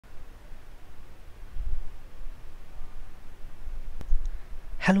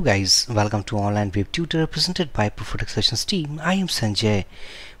Hello guys, welcome to Online Web Tutor presented by Profotech team. I am Sanjay.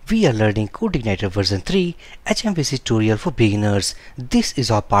 We are learning CodeIgniter version 3 HMVC tutorial for beginners. This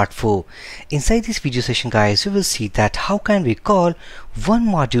is our part 4. Inside this video session guys, we will see that how can we call one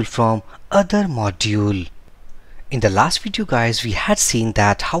module from other module. In the last video guys, we had seen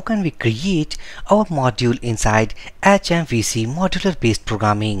that how can we create our module inside HMVC modular based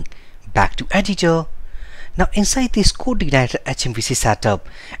programming. Back to editor. Now inside this CodeIgniter HMVC setup,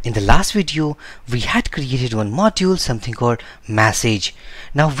 in the last video we had created one module, something called message.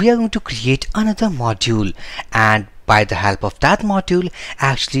 Now we are going to create another module, and by the help of that module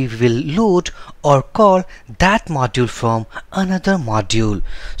actually we will load or call that module from another module.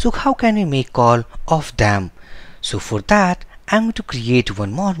 So how can we make call of them? So for that I'm going to create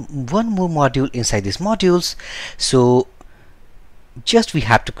one more module inside these modules. So just we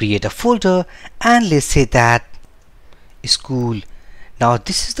have to create a folder, and let's say that school. Now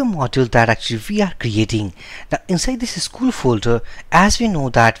this is the module that actually we are creating. Now inside this school folder, as we know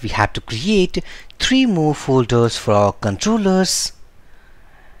that we have to create 3 more folders for our controllers,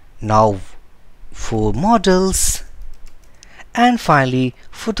 now for models, and finally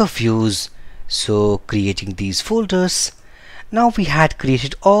for the views. So creating these folders. Now we had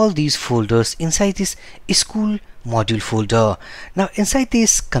created all these folders inside this school module folder. Now inside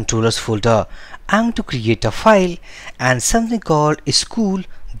this controllers folder, I'm going to create a file and something called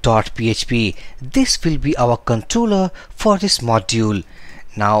school.php. This will be our controller for this module.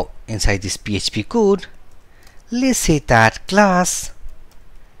 Now inside this PHP code, let's say that class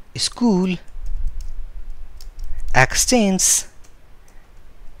school extends,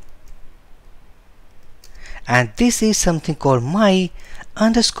 and this is something called my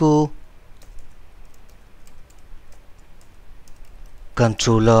underscore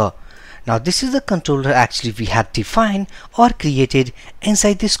controller. Now this is the controller actually we had defined or created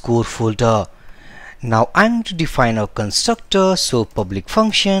inside this core folder. Now I'm going to define our constructor. So public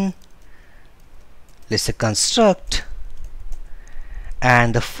function, let's say construct,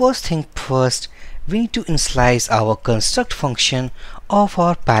 and the first thing first, we need to initialize our construct function of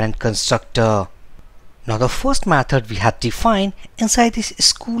our parent constructor. Now the first method we had defined inside this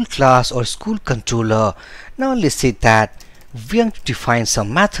school class or school controller. Now let's say that we are going to define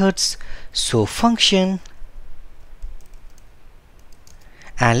some methods. So function,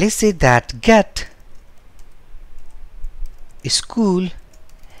 and let's say that get school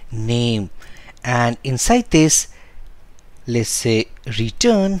name, and inside this let's say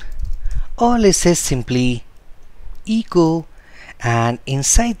return, or let's say simply echo, and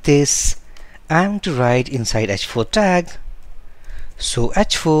inside this I'm to write inside h4 tag, so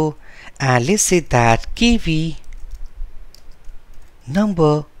h4, and let's say that kv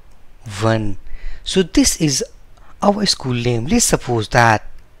number 1. So this is our school name, let's suppose that.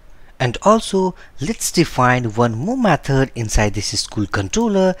 And also let's define one more method inside this school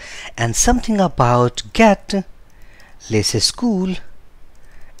controller, and something about get, let's say school,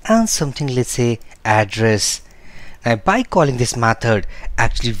 and something let's say address. Now by calling this method,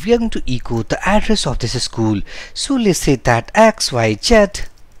 actually we are going to echo the address of this school. So let's say that xyz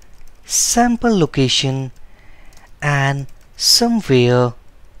sample location and somewhere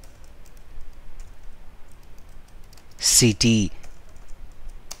city,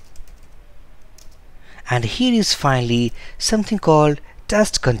 and here is finally something called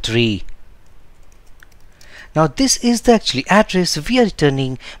test country. Now this is the actually address we are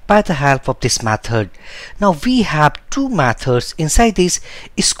returning by the help of this method. Now we have 2 methods inside this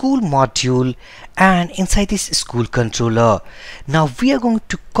school module and inside this school controller. Now we are going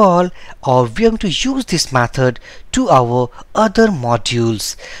to call, or we are going to use this method to our other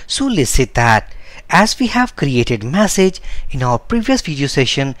modules. So let's say that as we have created message in our previous video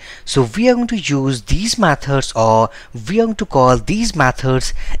session, so we are going to use these methods, or we are going to call these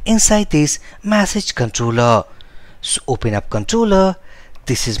methods inside this message controller. So open up controller,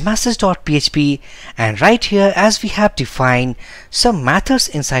 this is message.php, and right here as we have defined some methods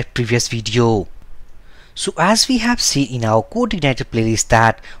inside previous video. So as we have seen in our CodeIgniter playlist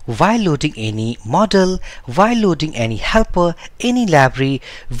that while loading any model, while loading any helper, any library,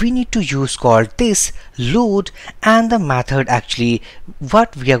 we need to use called this load, and the method actually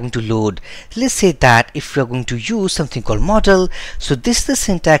what we are going to load. Let's say that if we are going to use something called model, so this is the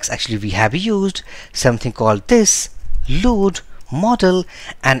syntax actually we have used, something called this load model,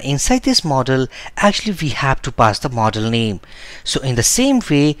 and inside this model actually we have to pass the model name. So in the same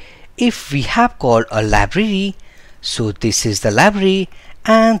way, if we have called a library, so this is the library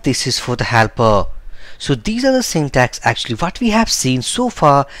and this is for the helper. So these are the syntax actually what we have seen so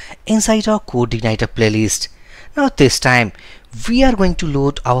far inside our CodeIgniter playlist. Now this time we are going to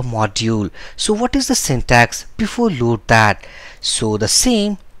load our module. So what is the syntax before load that? So the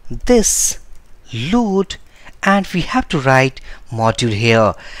same, this load, and we have to write module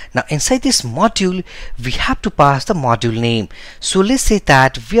here. Now inside this module we have to pass the module name. So let's say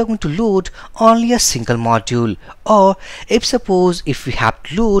that we are going to load only a single module, or if we have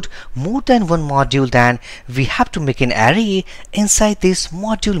to load more than one module, then we have to make an array inside this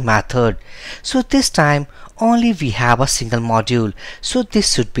module method. So this time only we have a single module, so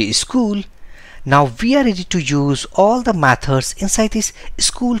this should be school. Now we are ready to use all the methods inside this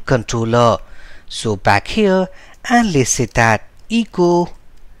school controller. So back here, and let's say that echo,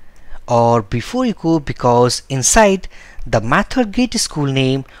 or before echo, because inside the method get school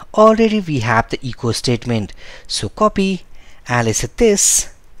name already we have the echo statement. So copy, and let's say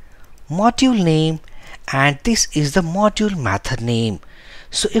this module name, and this is the module method name.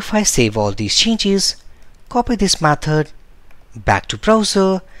 So if I save all these changes, copy this method back to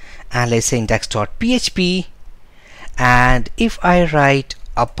browser, and let's say index.php, and if I write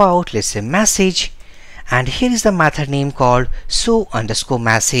about, let's say message, and here is the method name called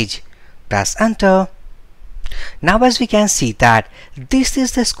show_message. Press enter. Now as we can see that this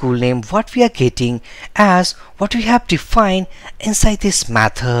is the school name what we are getting as what we have defined inside this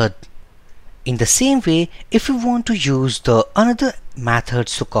method. In the same way, if you want to use the another method,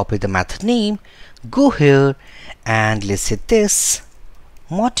 so copy the method name, go here, and let's say this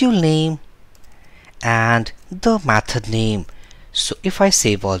module name and the method name. So if I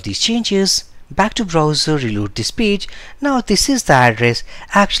save all these changes, back to browser, reload this page, now this is the address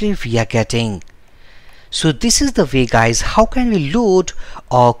actually we are getting. So this is the way guys, how can we load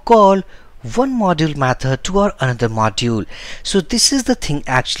or call one module method to our another module. So this is the thing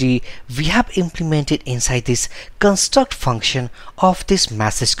actually we have implemented inside this construct function of this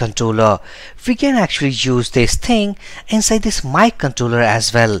message controller. We can actually use this thing inside this mic controller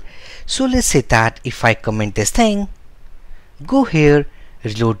as well. So let's say that if I comment this thing, go here,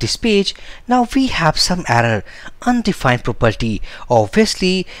 reload this page, now we have some error, undefined property,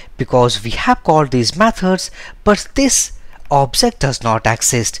 obviously because we have called these methods but this object does not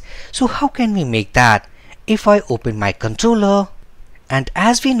exist. So how can we make that? If I open my controller, and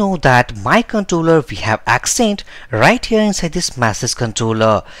as we know that my controller we have extend right here inside this message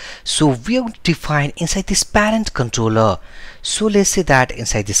controller, so we are going to define inside this parent controller. So let's say that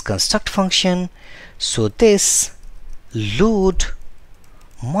inside this construct function, so this load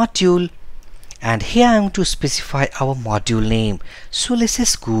module, and here I am to specify our module name. So let's say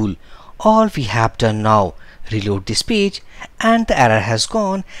school. All we have done now, reload this page, and the error has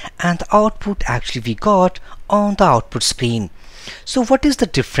gone, and the output actually we got on the output screen. So what is the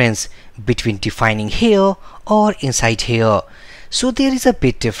difference between defining here or inside here? So there is a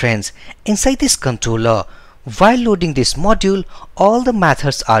big difference. Inside this controller, while loading this module, all the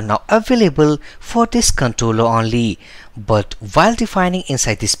methods are now available for this controller only. But while defining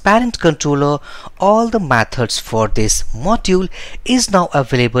inside this parent controller, all the methods for this module is now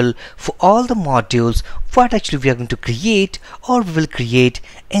available for all the modules what actually we are going to create or we will create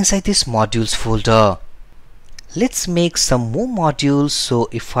inside this modules folder. Let's make some more modules. So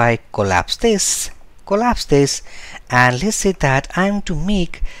if I collapse this, and let's say that I am to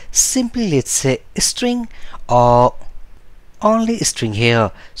make simply, let's say string or only string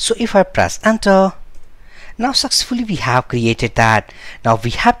here. So if I press enter, now successfully we have created that. Now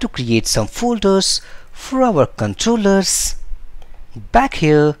we have to create some folders for our controllers. Back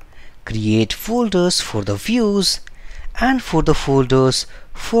here, create folders for the views and for the folders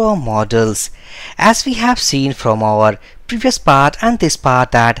for our models. As we have seen from our previous part and this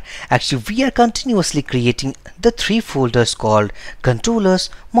part that actually we are continuously creating the three folders called controllers,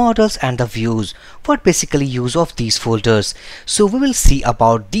 models and the views. What basically use of these folders? So we will see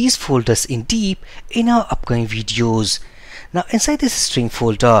about these folders in deep in our upcoming videos. Now inside this string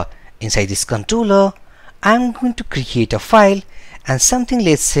folder, inside this controller, I am going to create a file and something,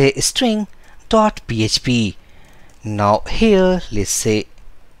 let's say string.php. Now here let's say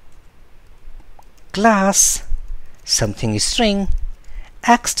class something string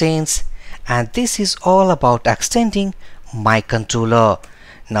extends, and this is all about extending my controller.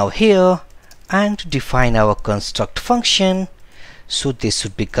 Now here I am to define our construct function. So this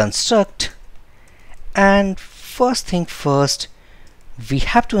should be construct, and first thing first we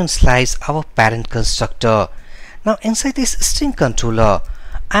have to initialize our parent constructor. Now inside this string controller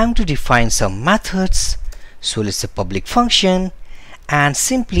I am to define some methods. So let's say public function, and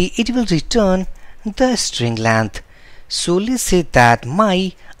simply it will return the string length. So let's say that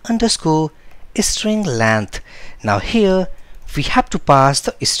my underscore string length. Now here we have to pass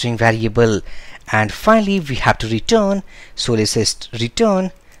the string variable, and finally we have to return. So let's just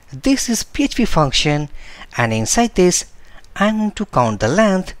return. This is PHP function, and inside this I'm going to count the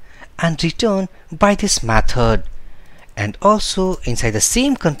length and return by this method. And also inside the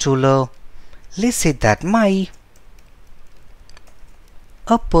same controller, let's say that my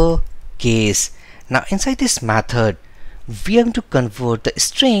uppercase. Now inside this method we are going to convert the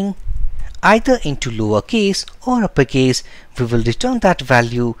string either into lowercase or uppercase. We will return that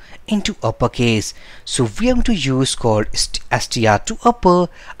value into uppercase. So we are going to use called str to upper,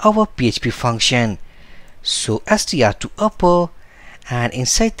 our PHP function. So str to upper, and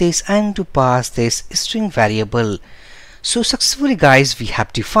inside this I'm going to pass this string variable. So successfully guys, we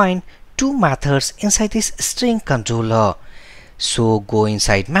have defined two methods inside this string controller. So go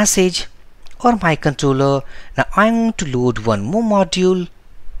inside message or my controller. Now I'm going to load one more module.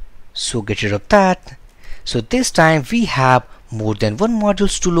 So get rid of that. So this time we have more than one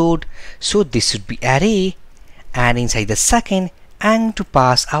modules to load. So this should be array, and inside the second I'm going to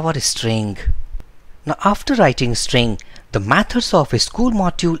pass our string. Now after writing string, the methods of a school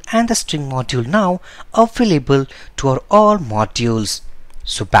module and the string module now available to our all modules.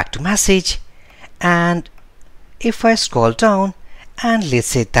 So back to message, and if I scroll down and let's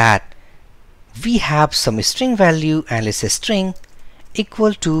say that we have some string value, and let's say string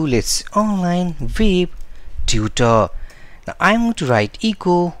equal to let's say online web tutor. Now I'm going to write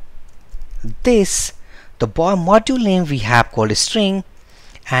echo this, the module name we have called string,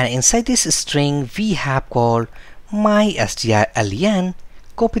 and inside this string we have called my strlen.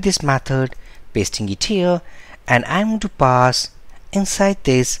 Copy this method, pasting it here, and I'm going to pass inside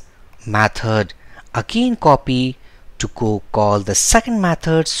this method. Again copy to go call the second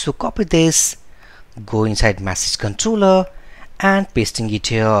method. So copy this, go inside message controller and pasting it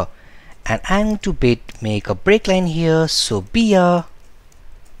here, and I'm going to make a break line here. So beer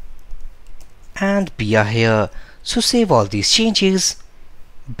and beer here. So save all these changes,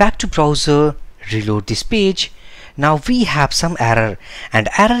 back to browser, reload this page. Now we have some error, and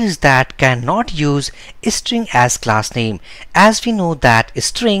error is that cannot use string as class name, as we know that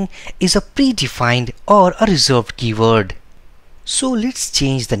string is a predefined or a reserved keyword. So let's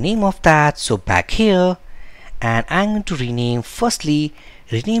change the name of that. So back here, and I'm going to rename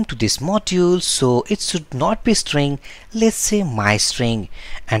to this module. So it should not be string, let's say my string,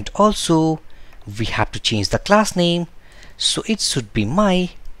 and also we have to change the class name. So it should be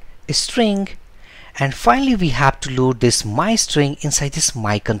my string, and finally we have to load this my string inside this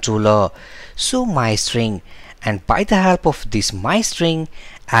my controller. So my string, and by the help of this my string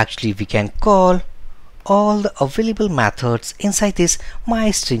actually we can call all the available methods inside this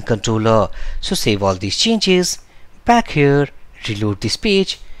my string controller. So save all these changes, back here, reload this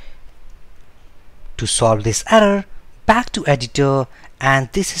page. To solve this error, back to editor, and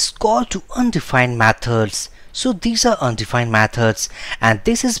this is called to undefined methods. So these are undefined methods, and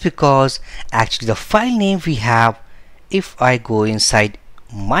this is because actually the file name we have, if I go inside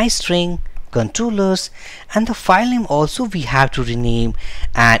my string controllers, and the file name also we have to rename,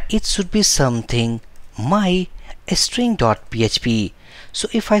 and it should be something my string.php. So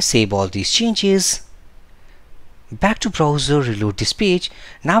if I save all these changes, back to browser, reload this page.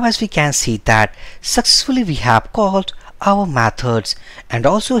 Now as we can see that successfully we have called our methods, and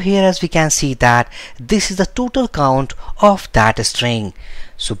also here as we can see that this is the total count of that string.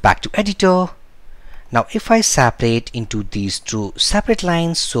 So back to editor. Now if I separate into these two separate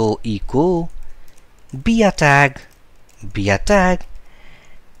lines, so echo beer tag,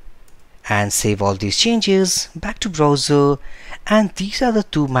 and save all these changes, back to browser, and these are the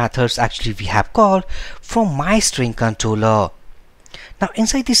two methods actually we have called from my string controller. Now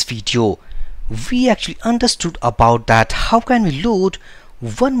inside this video we actually understood about that how can we load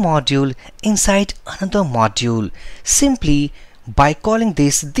one module inside another module simply by calling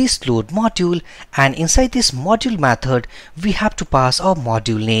this load module, and inside this module method we have to pass our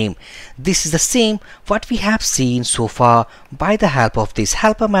module name. This is the same what we have seen so far by the help of this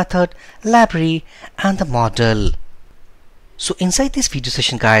helper method, library, and the model. So inside this video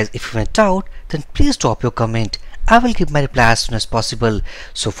session guys, if you went out, then please drop your comment. I will give my reply as soon as possible.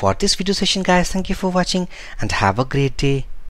 So for this video session guys, thank you for watching and have a great day.